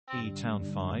E-town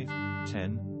 5,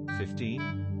 10,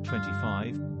 15,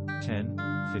 25,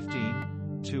 10,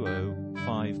 15, 20,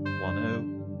 5,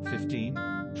 10, 15,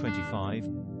 25,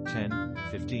 10,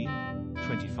 15,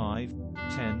 25,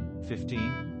 10,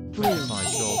 15, 25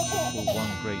 dogs of full 1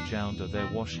 great jounder their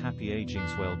wash happy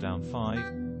agings well down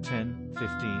 5, 10,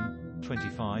 15,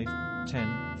 25,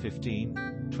 10,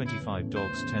 15, 25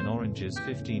 dogs 10 oranges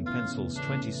 15 pencils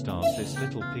 20 stars this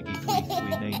little piggy tweeth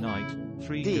we nay night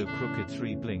 3 go crooked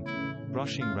 3 blink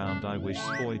brushing round I wish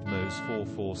spoiled mows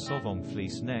 4 sovong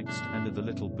fleece next and the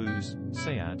little booze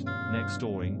sayad next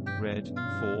oring red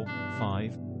 4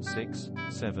 5 6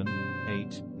 7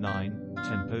 8 9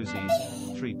 10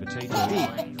 posies 3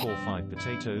 potatoes 4 5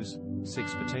 potatoes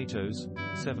 6 potatoes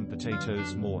 7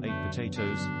 potatoes more 8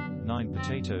 potatoes 9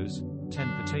 potatoes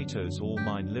 10 potatoes all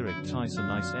mine lyric ties a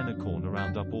nice enicorn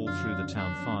around up all through the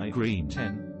town 5 green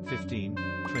 10 15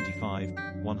 25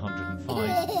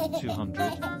 105 200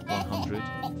 100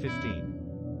 15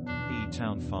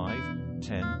 E-town 5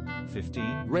 10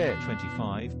 15 red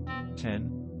 25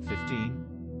 10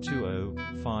 15 20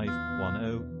 5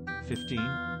 10 15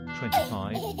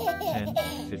 25 10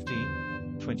 15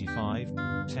 25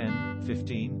 10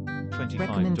 15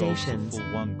 25 dogs of full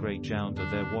 1 great jounder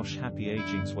their wash happy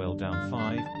agings well down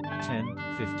 5 10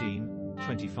 15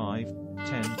 25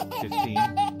 10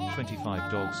 15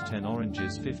 25 dogs 10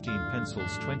 oranges 15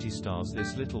 pencils 20 stars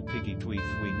this little piggy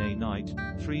tweeth we nay night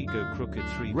 3 go crooked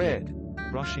 3 red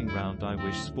brushing round I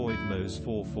wish spoiled mows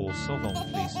 4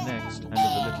 sovong fleece next and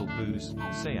the little booze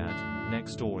sayad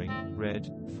next oring red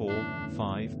 4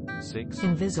 5 6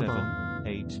 invisible 7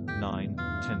 8 9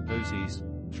 10 posies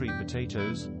 3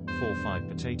 potatoes 4 5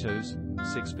 potatoes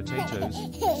 6 potatoes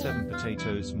 7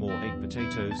 potatoes more 8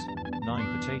 potatoes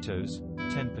 9 potatoes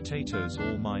 10 potatoes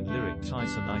all mine lyric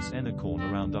ties a nice enicorn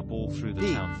around up all through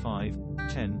the town 5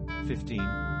 10 15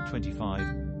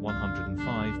 25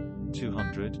 105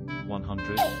 200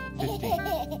 100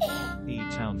 15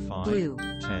 E-town 5 blue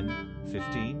 10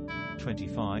 15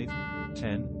 25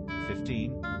 10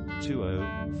 15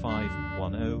 20 5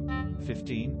 10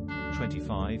 15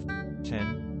 25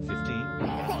 10 15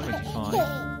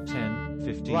 25 10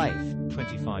 15 life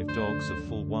 25 dogs of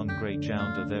full 1 great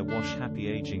jounder their wash happy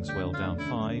agings well down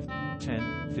 5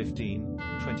 10 15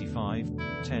 25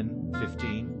 10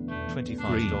 15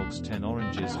 25 green dogs 10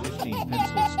 oranges 15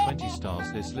 pencils 20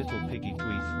 stars this little piggy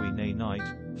tweeth we nay night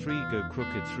 3 go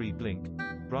crooked 3 blink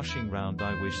brushing round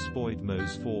I wish spoiled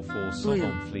mows 4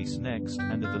 sovong fleece next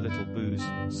and the little booze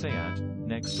sayad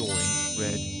next oring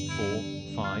red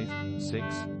 4 5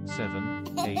 6 7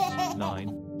 8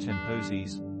 9 10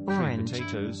 posies 3 orange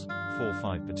potatoes 4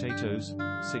 5 potatoes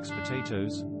 6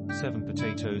 potatoes 7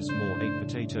 potatoes more 8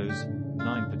 potatoes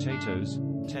 9 potatoes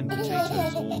 10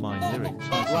 potatoes all mine lyric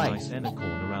ties a nice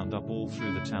enicorn around up all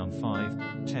through the town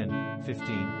 5 10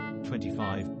 15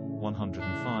 25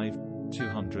 105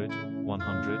 200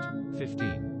 100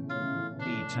 15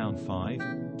 E-town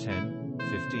 5 10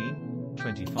 15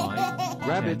 25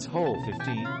 rabbit's 10, hole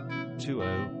 15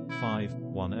 20 5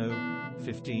 10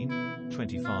 15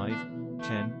 25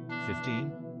 10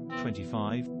 15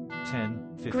 25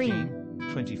 10 15 green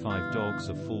 25 dogs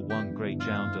of full 1 great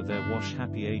jounder their wash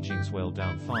happy agings well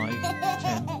down 5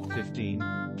 10 15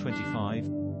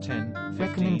 25 10 15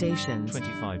 recommendations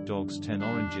 25 dogs 10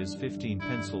 oranges 15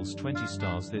 pencils 20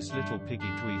 stars this little piggy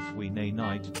tweeth we nay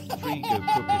night 3 go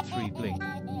crooked 3 blink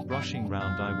brushing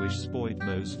round I wish spoiled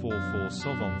mows 4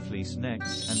 sovong fleece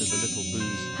next and the little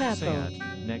booze purple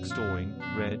sayad next oring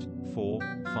red 4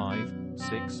 5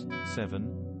 6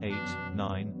 7 8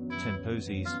 9 10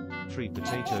 posies 3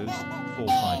 potatoes 4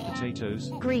 5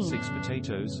 potatoes green 6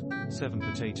 potatoes 7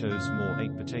 potatoes more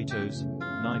 8 potatoes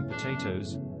 9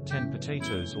 potatoes 10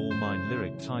 potatoes all mine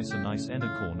lyric ties a nice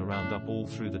enicorn around up all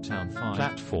through the town 5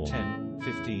 platform 10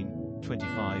 15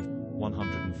 25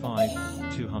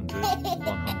 105 200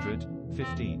 100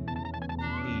 15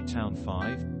 E-town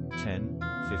 5 10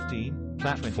 15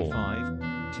 platform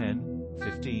 25 10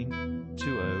 15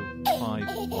 20 5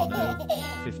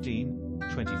 10 15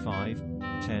 25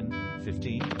 10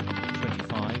 15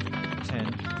 25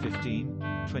 10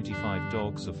 15 25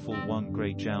 dogs of full 1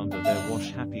 great jounder their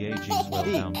wash happy agings well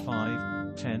down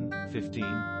 5 10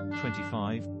 15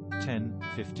 25 10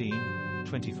 15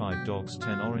 25 dogs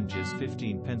 10 oranges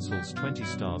 15 pencils 20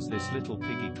 stars this little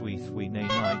piggy tweeth we nay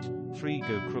night 3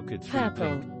 go crooked 3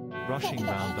 purple blink brushing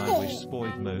round I wish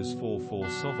spoiled mows 4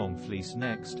 sovong fleece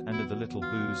next and the little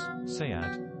booze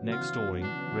sayad next oring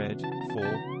red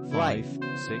 4 5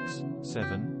 6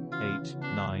 7 8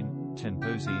 9 10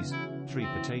 posies 3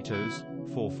 potatoes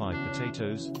 4 5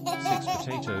 potatoes 6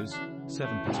 potatoes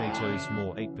 7 potatoes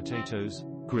more 8 potatoes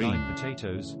Green. 9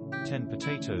 potatoes, 10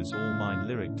 potatoes all mine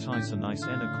lyric ties a nice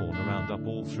enicorn around up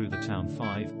all through the town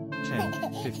 5,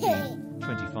 10, 15,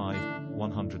 25,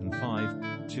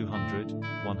 105, 200,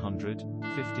 100,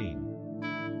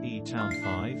 15. E-town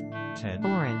 5, 10,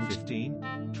 Orange.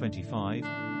 15, 25,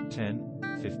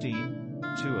 10, 15,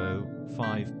 20,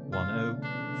 5,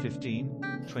 10,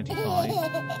 15, 25,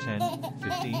 10,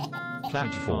 15,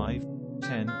 25,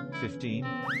 10, 15,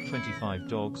 25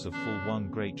 dogs of full 1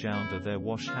 great jounder their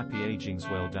wash happy agings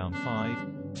well down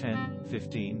 5, 10,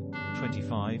 15,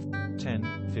 25,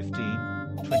 10, 15,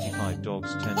 25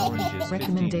 dogs 10 oranges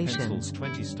 15 pencils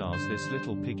 20 stars this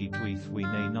little piggy tweeth we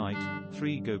nay night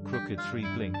 3 go crooked 3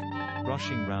 blink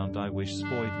rushing round I wish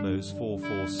spoiled mows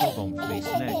 4 sob on fleece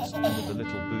next under the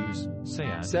little booze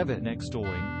sayad 7 next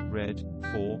oring red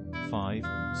 4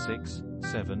 5 6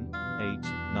 7 8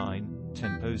 9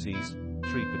 10 posies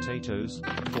 3 potatoes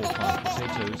 4 5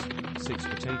 potatoes 6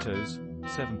 potatoes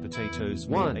 7 potatoes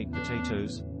 1 8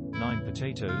 potatoes 9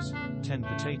 potatoes, 10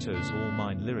 potatoes all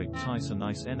mine lyric ties a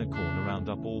nice enicorn around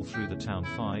up all through the town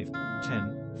 5,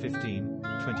 10, 15,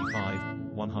 25,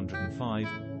 105,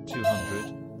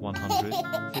 200,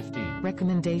 100, 15.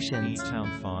 Recommendations.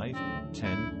 E-town 5,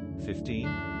 10,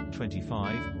 15,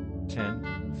 25,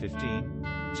 10, 15,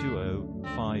 20,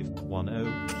 5,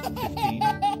 10, 15,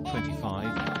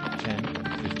 25, 10,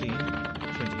 15,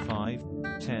 25,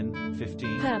 10,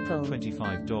 15, Purple.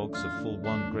 25 dogs of full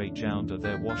 1 great jounder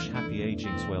their wash happy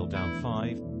agings well down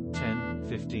 5, 10,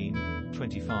 15,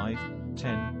 25,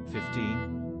 10,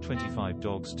 15, 25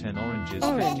 dogs 10 oranges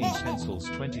Orange. 15 pencils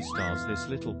 20 stars this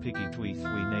little piggy tweeth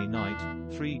we nay night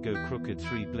 3 go crooked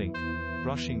 3 blink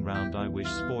brushing round I wish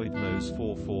spoiled mows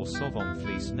 4 sovon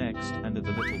fleece next under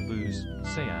the little booze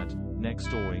sayad next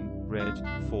oring red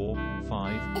 4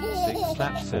 5 6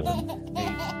 Clap 7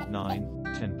 8 9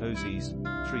 10 posies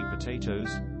 3 potatoes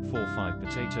 4 5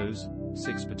 potatoes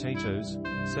 6 potatoes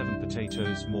 7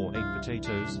 potatoes more 8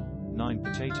 potatoes 9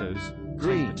 potatoes 10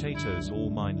 Green. potatoes all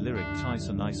mine lyric ties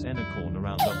a nice enicorn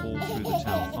around up all through the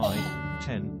town 5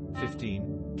 10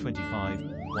 15 25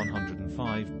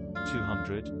 105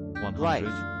 200 100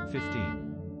 Life.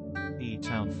 15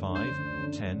 E-town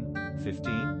 5 10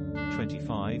 15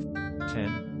 25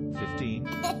 10 15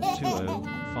 20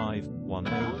 5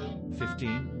 10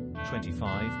 15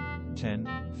 25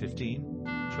 10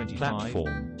 15 25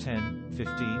 Platform. 10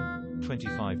 15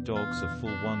 25 dogs of full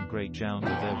 1 great jounder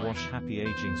their wash happy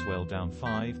agings well down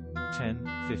 5 10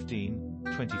 15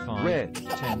 25 Red.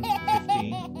 10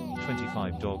 15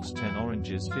 25 dogs 10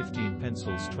 oranges 15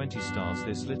 pencils 20 stars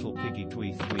this little piggy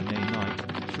tweeth we nay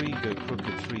night 3 go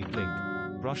crooked 3 blink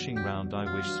brushing round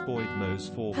I wish spoiled mows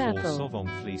 4 Purple.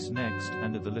 sovon fleece next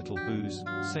under the little booze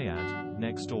sayad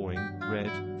next oring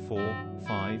red 4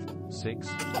 5 6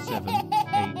 7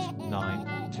 8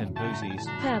 9 10 posies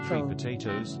 3 Purple.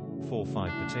 potatoes 4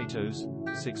 5 potatoes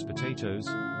 6 potatoes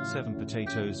 7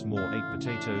 potatoes more 8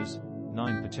 potatoes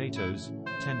 9 potatoes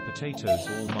 10 potatoes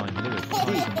all mine lyric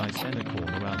ties a nice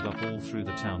enicorn around up all through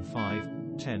the town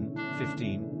 5 10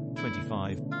 15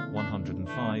 25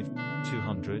 105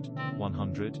 200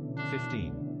 100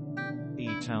 15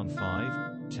 E-town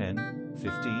 5 10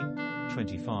 15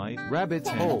 25 Rabbit's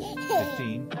 10 hole.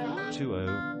 15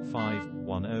 20 5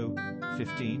 10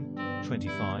 15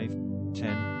 25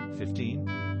 10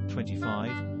 15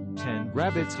 25 10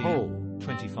 Rabbit's 15, hole.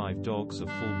 25 dogs of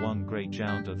full 1 great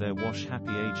jounder their wash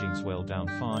happy agings well down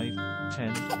 5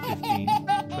 10 15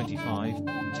 25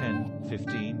 10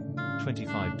 15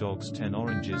 25 dogs 10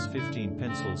 oranges 15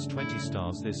 pencils 20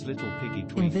 stars this little piggy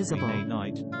tweeth Invisible. we nay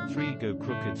night 3 go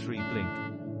crooked 3 blink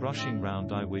brushing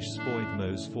round I wish spoiled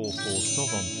mows 4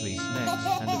 sovon fleece next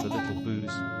under the little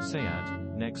booze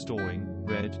sayad next oring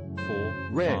red 4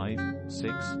 Red. 5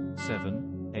 6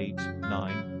 7 8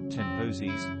 9 10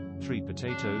 posies 3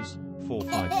 potatoes 4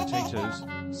 5 potatoes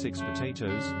 6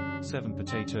 potatoes 7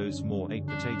 potatoes more 8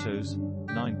 potatoes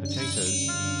 9 potatoes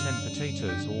 10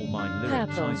 potatoes all mine lyric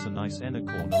Purple. ties a nice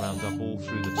enicorn around up all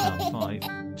through the town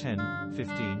 5 10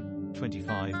 15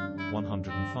 25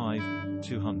 105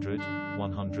 200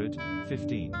 100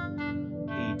 15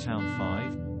 E-town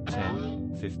 5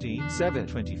 10 15 7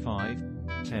 25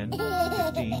 10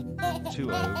 15 20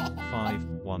 5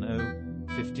 10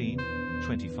 15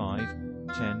 25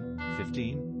 10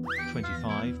 15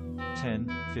 25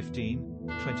 10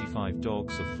 15 25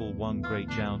 dogs of full 1 great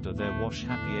jounder their wash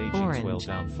happy agings Orange. well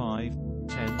down 5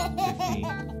 10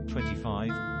 15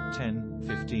 25 10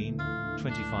 15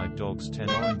 25 dogs 10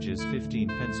 oranges 15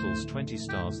 pencils 20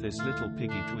 stars this little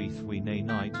piggy tweeth we nay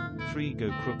night 3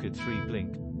 go crooked 3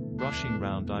 blink brushing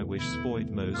round I wish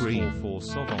spoiled mows Green. 4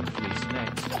 sovon fleece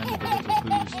next under the little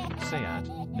booze sayad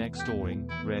next drawing,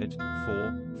 red,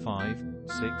 4, 5,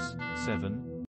 6, 7,